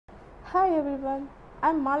Hi everyone,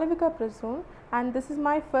 I'm Malavika Prasoon and this is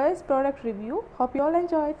my first product review. Hope you all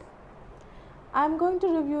enjoy it. I'm going to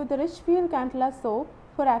review the Richfeel Calendula soap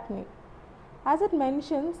for acne. As it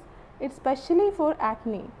mentions, it's specially for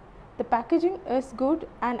acne. The packaging is good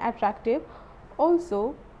and attractive.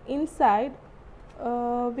 Also, inside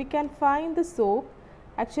we can find the soap.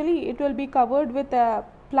 Actually, it will be covered with a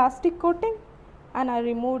plastic coating and I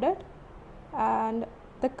removed it, and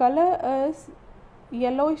the color is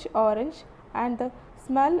yellowish orange and the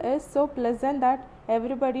smell is so pleasant that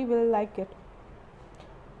everybody will like it.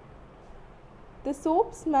 The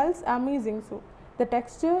soap smells amazing, so the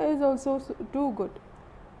texture is also too good.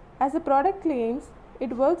 As the product claims,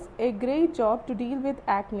 it works a great job to deal with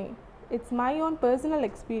acne. It's my own personal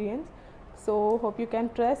experience, so hope you can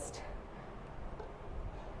trust.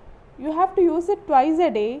 You have to use it twice a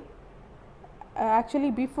day,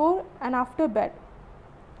 actually before and after bed.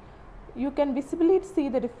 You can visibly see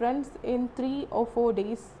the difference in 3 or 4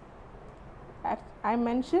 days. I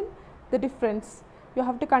mentioned the difference. You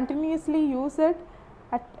have to continuously use it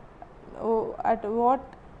at what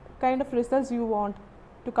kind of results you want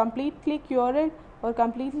to completely cure it or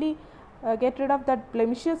completely get rid of that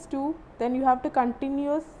blemishes too. Then you have to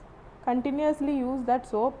continuously use that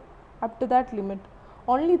soap up to that limit.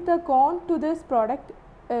 Only the con to this product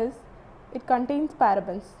is it contains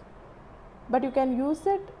parabens, but you can use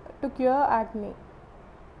it to cure acne.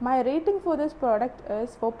 My rating for this product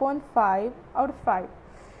is 4.5 out of 5.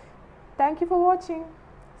 Thank you for watching.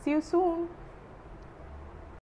 See you soon.